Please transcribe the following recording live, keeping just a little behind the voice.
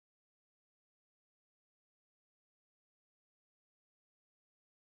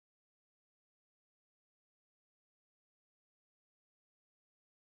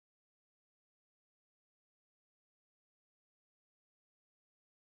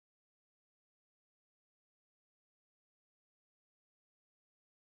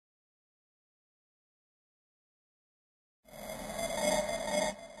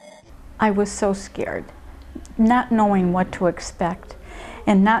I was so scared, not knowing what to expect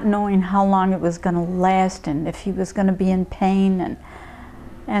and not knowing how long it was going to last and if he was going to be in pain,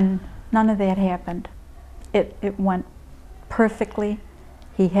 and none of that happened. It went perfectly.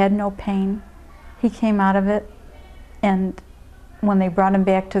 He had no pain. He came out of it, and when they brought him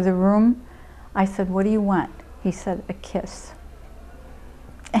back to the room, I said, "What do you want?" He said, "A kiss."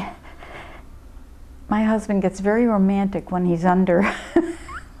 My husband gets very romantic when he's under.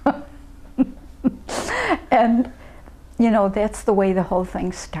 And, you know, that's the way the whole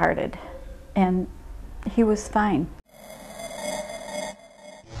thing started. And he was fine.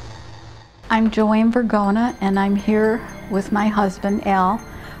 I'm Joanne Vergona, and I'm here with my husband, Al,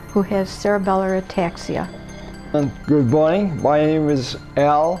 who has cerebellar ataxia. Good morning. My name is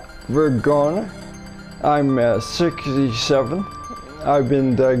Al Vergona. I'm 67. I've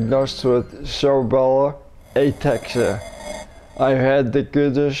been diagnosed with cerebellar ataxia. I've had the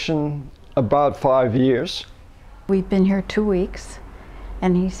condition about 5 years. We've been here 2 weeks,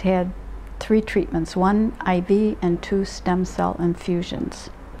 and he's had 3 treatments, 1 IV and 2 stem cell infusions.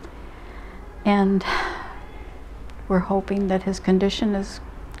 And we're hoping that his condition is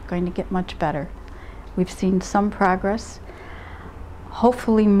going to get much better. We've seen some progress,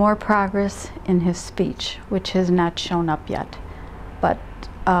 hopefully more progress in his speech, which has not shown up yet. But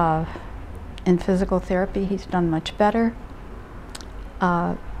in physical therapy, he's done much better.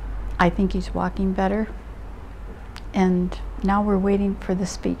 I think he's walking better. And now we're waiting for the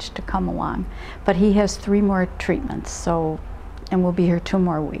speech to come along. But he has 3 more treatments, and we'll be here 2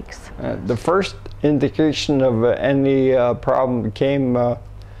 more weeks. The first indication of any problem came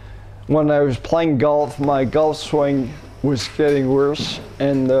when I was playing golf. My golf swing was getting worse,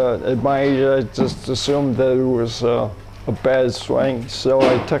 and at my age I just assumed that it was a bad swing, so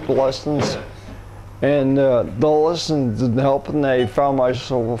I took lessons. And the lessons didn't help, and I found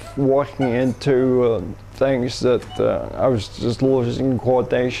myself walking into things that I was just losing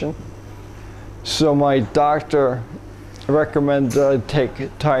coordination. So my doctor recommended I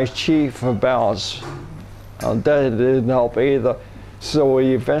take Tai Chi for balance. That didn't help either. So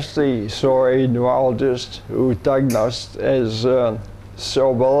we eventually saw a neurologist who diagnosed as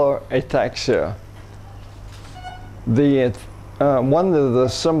cerebellar ataxia. One of the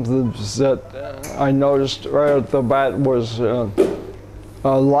symptoms that I noticed right off the bat was a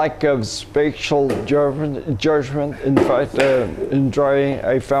lack of spatial judgment. In fact, in driving,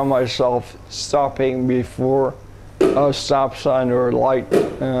 I found myself stopping before a stop sign or a light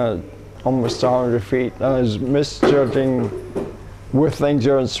almost 100 feet. I was misjudging where things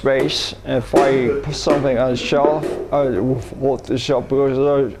are in space. If I put something on a shelf, I would fall off the shelf because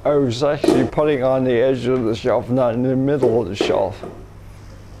I was actually putting on the edge of the shelf, not in the middle of the shelf.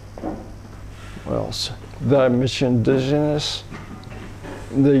 What else? Did I mention dizziness?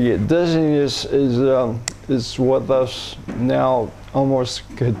 The dizziness is with us now almost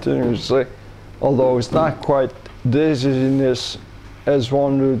continuously, although it's not quite dizziness as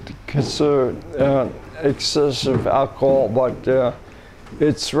one would consider excessive alcohol, but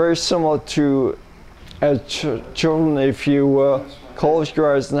it's very similar to as children. If you close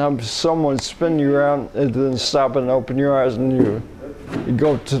your eyes and have someone spin you around and then stop and open your eyes and you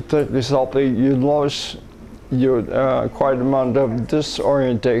go to take yourself, you lose your quite amount of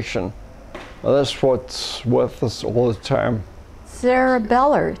disorientation. Well, that's what's with us all the time.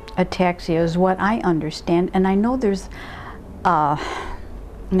 Cerebellar ataxia is what I understand, and I know there's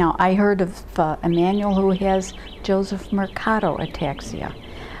now, I heard of Emmanuel, who has Joseph Mercado ataxia.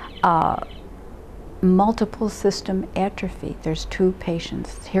 Multiple system atrophy. There's 2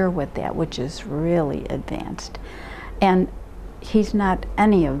 patients here with that, which is really advanced. And he's not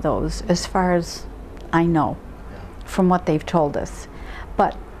any of those, as far as I know, from what they've told us.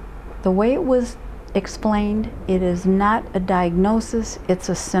 But the way it was explained, it is not a diagnosis, it's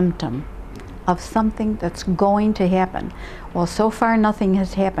a symptom of something that's going to happen. Well, so far nothing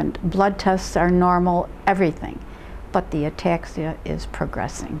has happened. Blood tests are normal, everything. But the ataxia is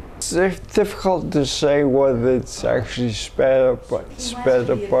progressing. It's difficult to say whether it's actually sped up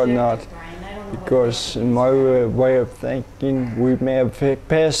or not, because in my way of thinking, we may have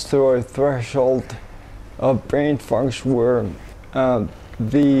passed through a threshold of brain function where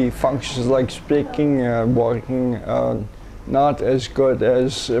the functions like speaking, walking, not as good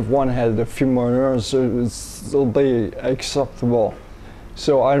as if one had a few more neurons. It would still be acceptable.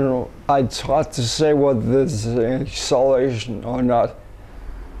 So I don't know, it's hard to say whether there's an acceleration or not.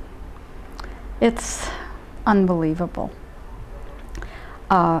 It's unbelievable.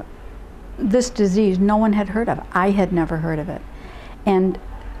 This disease no one had heard of. I had never heard of it. And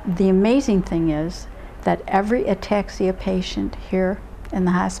the amazing thing is that every ataxia patient here in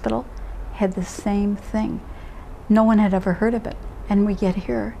the hospital had the same thing. No one had ever heard of it. And we get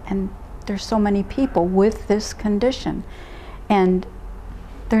here, and there's so many people with this condition. And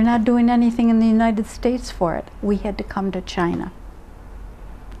they're not doing anything in the United States for it. We had to come to China.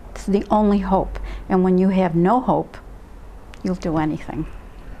 It's the only hope. And when you have no hope, you'll do anything.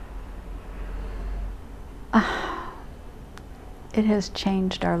 It has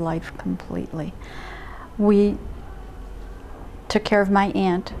changed our life completely. We took care of my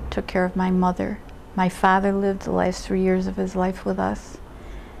aunt, took care of my mother. My father lived the last 3 years of his life with us.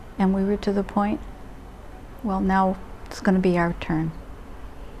 And we were to the point, well, now it's going to be our turn.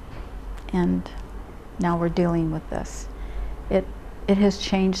 And now we're dealing with this. It has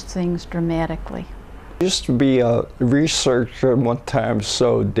changed things dramatically. I used to be a researcher one time,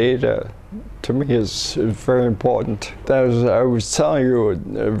 so data to me is very important. As I was telling you,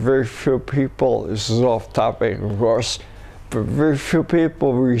 very few people, this is off topic of course, but very few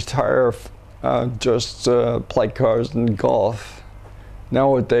people retire just play cards and golf.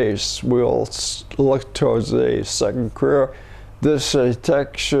 Nowadays, we all look towards a second career. This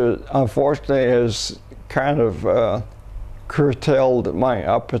ataxia, unfortunately, has kind of curtailed my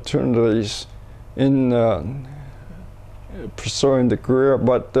opportunities in pursuing the career.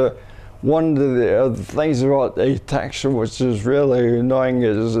 But one of the other things about ataxia, which is really annoying,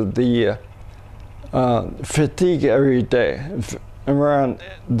 is the fatigue every day. Around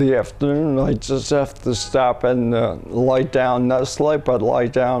the afternoon, I just have to stop and lie down, not sleep, but lie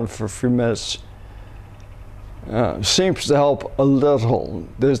down for a few minutes. Seems to help a little.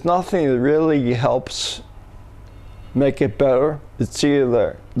 There's nothing that really helps make it better. It's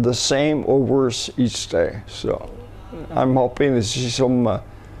either the same or worse each day. So I'm hoping to see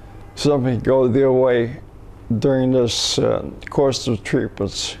something go their way during this course of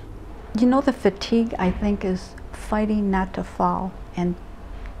treatments. You know, the fatigue, I think, is fighting not to fall and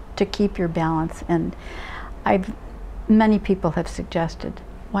to keep your balance. And many people have suggested,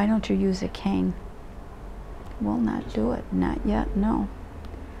 why don't you use a cane? Will not do it, not yet, no.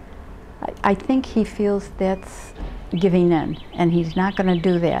 I think he feels that's giving in, and he's not going to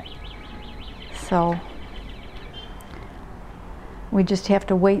do that. So we just have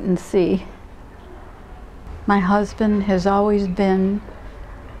to wait and see. My husband has always been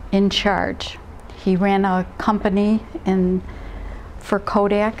in charge. He ran a company for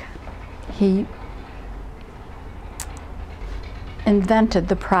Kodak. He invented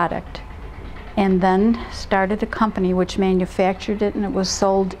the product and then started a company which manufactured it, and it was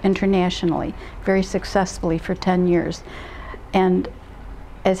sold internationally very successfully for 10 years. And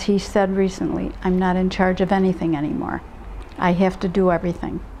as he said recently, I'm not in charge of anything anymore. I have to do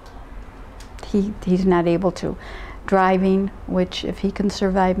everything. He's not able to. Driving, which if he can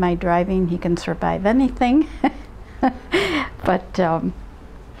survive my driving, he can survive anything. But,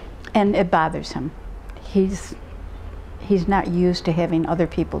 and it bothers him. He's not used to having other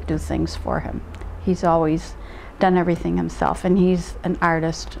people do things for him. He's always done everything himself, and he's an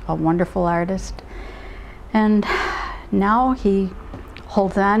artist, a wonderful artist. And now he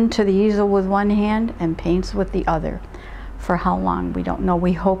holds on to the easel with one hand and paints with the other. For how long, we don't know.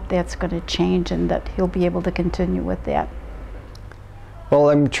 We hope that's going to change and that he'll be able to continue with that.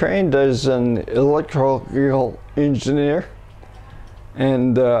 Well, I'm trained as an electrical engineer,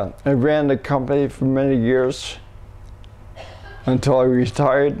 and I ran the company for many years until I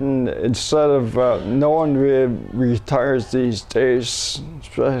retired. And instead of, no one really retires these days,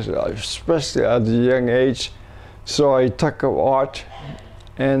 especially at a young age, so I took up art,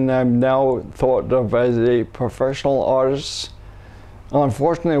 and I'm now thought of as a professional artist.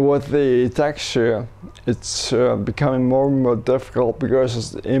 Unfortunately, with the ataxia, it's becoming more and more difficult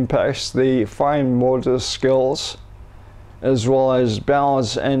because it impacts the fine motor skills as well as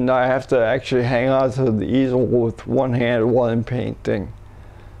balance, and I have to actually hang on to the easel with one hand while I'm painting.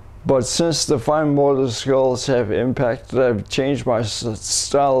 But since the fine motor skills have impacted, I've changed my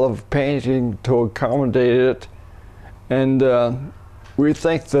style of painting to accommodate it, and we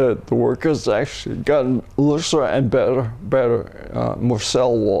think that the work has actually gotten looser and better, more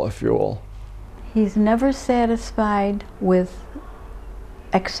sellable, if you will. He's never satisfied with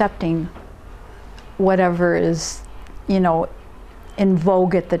accepting whatever is, you know, in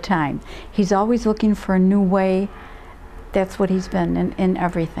vogue at the time. He's always looking for a new way. That's what he's been in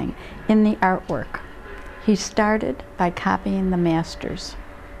everything. In the artwork, he started by copying the masters.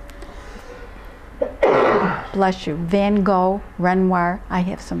 Bless you. Van Gogh, Renoir, I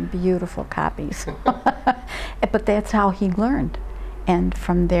have some beautiful copies. But that's how he learned. And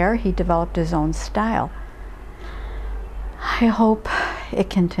from there, he developed his own style. I hope it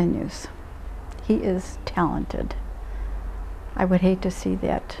continues. He is talented. I would hate to see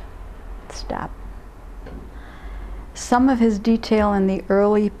that not stop. Some of his detail in the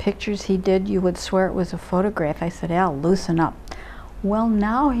early pictures he did, you would swear it was a photograph. I said, Al, loosen up. Well,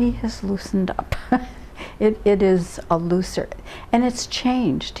 now he has loosened up. It is a looser, and it's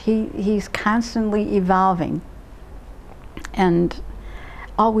changed. He's constantly evolving and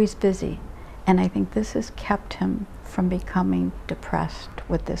always busy. And I think this has kept him from becoming depressed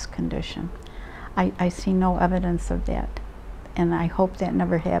with this condition. I see no evidence of that, and I hope that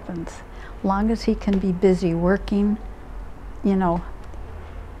never happens. Long as he can be busy working, you know,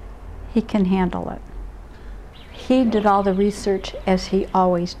 he can handle it. He did all the research as he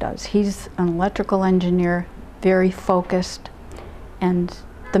always does. He's an electrical engineer, very focused, and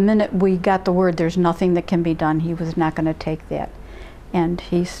the minute we got the word there's nothing that can be done, he was not going to take that. And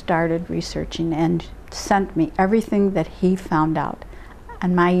he started researching and sent me everything that he found out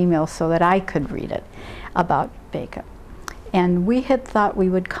on my email so that I could read it about Baker. And we had thought we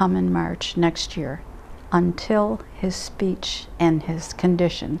would come in March next year until his speech and his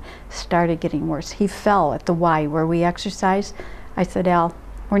condition started getting worse. He fell at the Y where we exercise. I said, Al,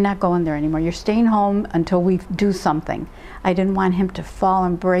 we're not going there anymore. You're staying home until we do something. I didn't want him to fall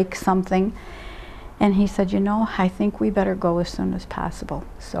and break something. And he said, you know, I think we better go as soon as possible.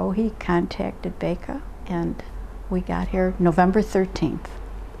 So he contacted Baker, and we got here November 13th.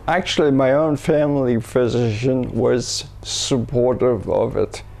 Actually, my own family physician was supportive of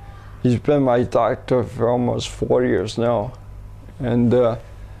it. He's been my doctor for almost 4 years now. And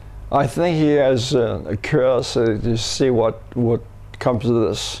I think he has a curiosity to see what comes of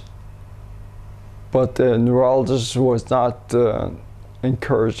this. But the neurologist was not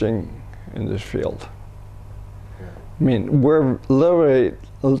encouraging in this field. I mean, we're literally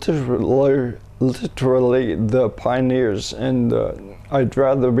the pioneers, and I'd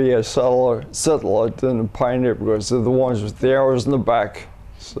rather be a settler than a pioneer because they're the ones with the arrows in the back.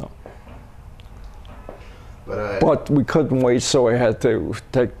 So. But we couldn't wait, so we had to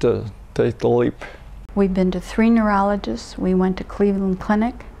take the leap. We've been to 3 neurologists. We went to Cleveland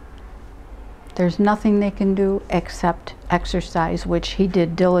Clinic. There's nothing they can do except exercise, which he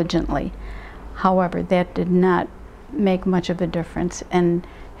did diligently. However, that did not make much of a difference, and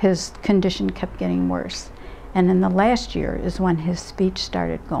his condition kept getting worse. And in the last year is when his speech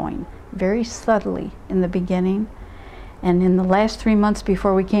started going, very subtly in the beginning. And in the last 3 months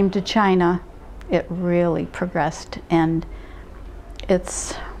before we came to China, it really progressed, and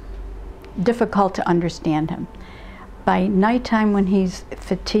it's difficult to understand him. By nighttime when he's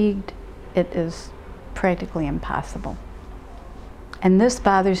fatigued, it is practically impossible. And this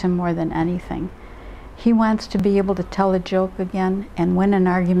bothers him more than anything. He wants to be able to tell a joke again and win an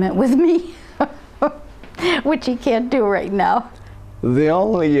argument with me, which he can't do right now. The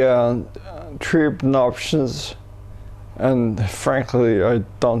only treatment options, and frankly I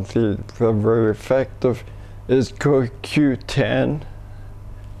don't think they're very effective, is CoQ10. In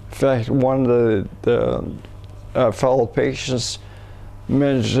fact, one of the fellow patients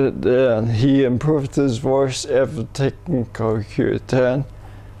mentioned he improved his voice after taking CoQ10.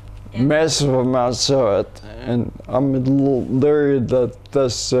 Massive amounts of it, and I'm a little leery that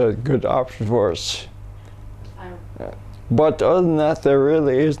that's a good option for us. But other than that, there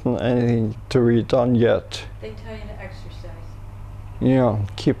really isn't anything to be done yet. They tell you to exercise. You know,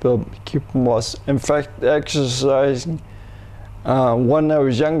 keep them less. In fact, exercising. When I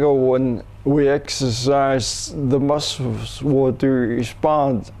was younger, when we exercised, the muscles would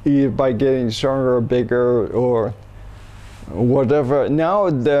respond either by getting stronger or bigger or whatever. Now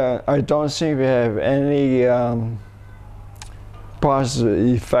I don't seem to have any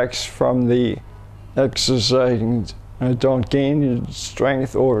positive effects from the exercising. I don't gain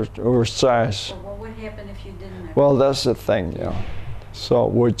strength or size. Well, what would happen if you didn't exercise? Well, that's the thing, yeah. So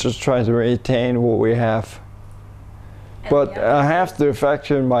we're just trying to maintain what we have. But I have the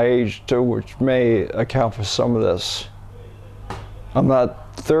factor in my age too, which may account for some of this. I'm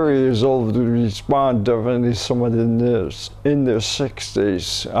not 30 years old to respond differently than someone in their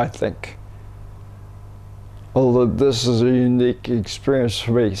 60s, I think. Although this is a unique experience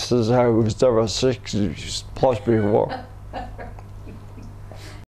for me, since I was never 60 plus before.